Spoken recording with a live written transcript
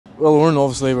Well, Oran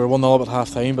obviously were 1-0 up at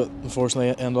half time, but unfortunately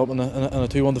it ended up in a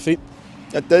 2-1 defeat.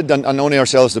 It did, and only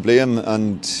ourselves to blame.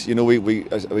 And you know, we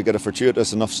get a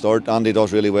fortuitous enough start. Andy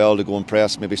does really well to go and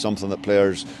press, maybe something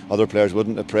that other players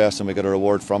wouldn't have pressed, and we get a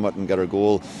reward from it and get our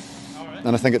goal.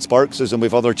 And I think it sparks us, and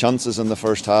we've other chances in the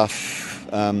first half,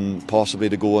 possibly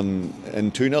to go in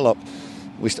 2-0 up.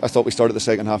 I thought we started the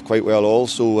second half quite well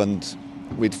also, and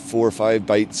we'd 4 or 5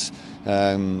 bites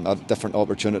at different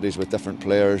opportunities with different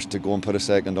players to go and put a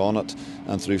second on it,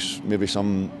 and through maybe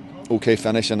some okay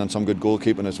finishing and some good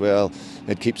goalkeeping as well,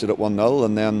 it keeps it at 1-0.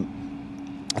 And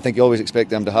then I think you always expect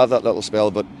them to have that little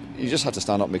spell, but you just have to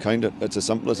stand up and count it. It's as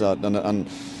simple as that. And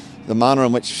the manner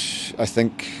in which I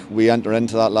think we enter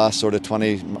into that last sort of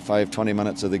 25-20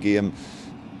 minutes of the game,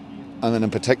 and then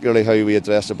in particularly how we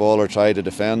address the ball or try to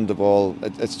defend the ball,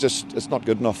 it's not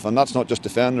good enough. And that's not just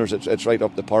defenders, it's right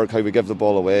up the park, how we give the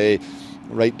ball away,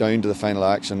 right down to the final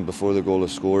action before the goal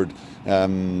is scored. You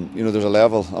know, there's a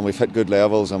level, and we've hit good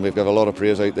levels, and we've got a lot of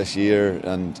praise out this year,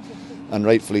 and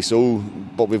rightfully so.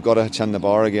 But we've got to chin the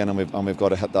bar again, and we've got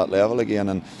to hit that level again.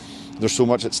 And there's so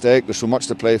much at stake, there's so much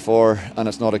to play for, and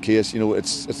it's not a case, you know,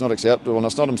 it's not acceptable. And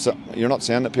it's not, you're not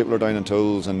saying that people are down in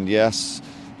tools, and yes,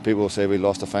 people will say we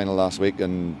lost a final last week,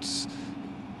 and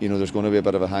you know, there's going to be a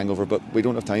bit of a hangover, but we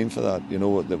don't have time for that. You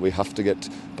know, that we have to get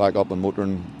back up and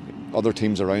motoring. Other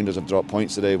teams around us have dropped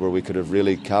points today where we could have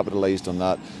really capitalised on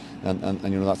that, and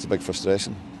you know, that's a big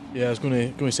frustration. Yeah, I was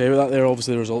going to say about that there.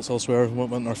 Obviously, the results elsewhere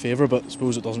went in our favour, but I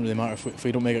suppose it doesn't really matter if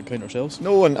we don't make it count ourselves.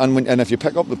 No, and if you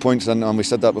pick up the points, and we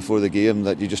said that before the game,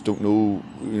 that you just don't know,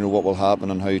 you know, what will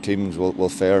happen and how teams will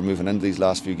fare moving into these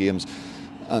last few games,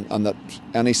 and that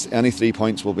any 3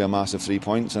 points will be a massive 3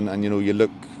 points, and you know, you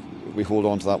look, we hold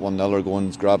on to that 1-0 or go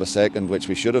and grab a second, which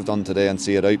we should have done today, and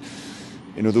see it out.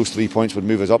 You know, those 3 points would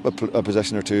move us up a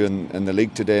position or two in the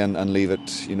league today, and leave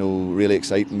it, you know, really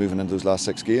exciting moving into those last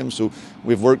 6 games. So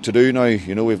we've work to do now.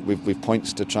 You know, we've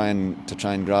points to try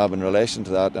and grab in relation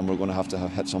to that, and we're going to have to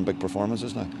hit some big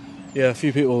performances now. Yeah, a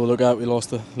few people will look at, we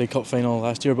lost the League Cup final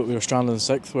last year, but we were stranded in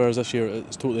 6th, whereas this year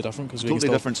it's totally different.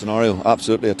 Different scenario,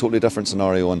 absolutely, a totally different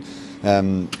scenario.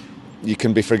 And you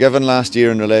can be forgiven last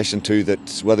year in relation to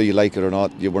that, whether you like it or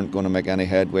not, you weren't going to make any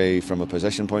headway from a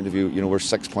position point of view. You know, we're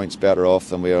 6 points better off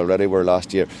than we already were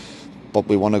last year, but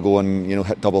we want to go and, you know,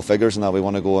 hit double figures in that. We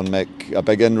want to go and make a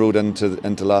big inroad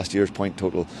into last year's point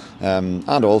total,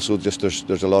 and also just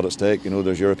there's a lot at stake. You know,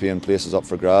 there's European places up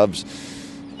for grabs,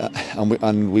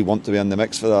 and we want to be in the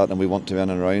mix for that, and we want to be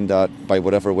in and around that by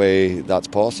whatever way that's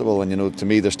possible. And you know, to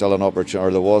me, there's still an opportunity,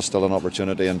 or there was still an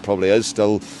opportunity, and probably is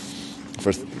still,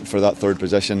 for that third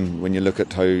position, when you look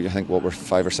at how, I think what we're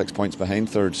 5 or 6 points behind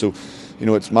third. So you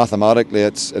know, it's mathematically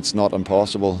it's not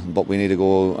impossible, but we need to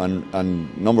go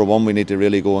and number one, we need to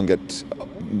really go and get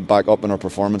back up in our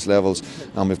performance levels,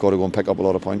 and we've got to go and pick up a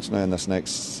lot of points now in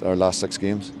our last 6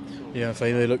 games. Yeah,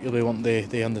 finally, look, you'll be wanting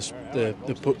the end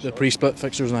the pre-split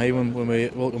fixtures now when we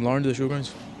welcome Lauren to the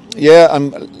showgrounds. Yeah,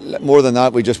 and more than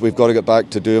that, we've got to get back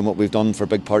to doing what we've done for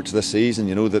big parts of this season.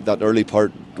 You know, that early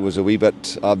part was a wee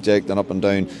bit abject and up and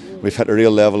down. We've hit a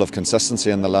real level of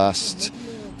consistency in the last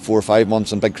 4 or 5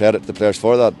 months, and big credit to the players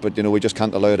for that. But you know, we just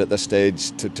can't allow it at this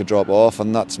stage to drop off,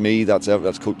 and that's me, that's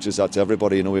coaches, that's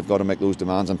everybody. You know, we've got to make those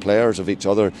demands and players of each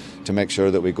other to make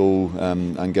sure that we go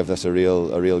and give this a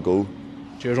real go.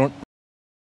 Cheers, Oran.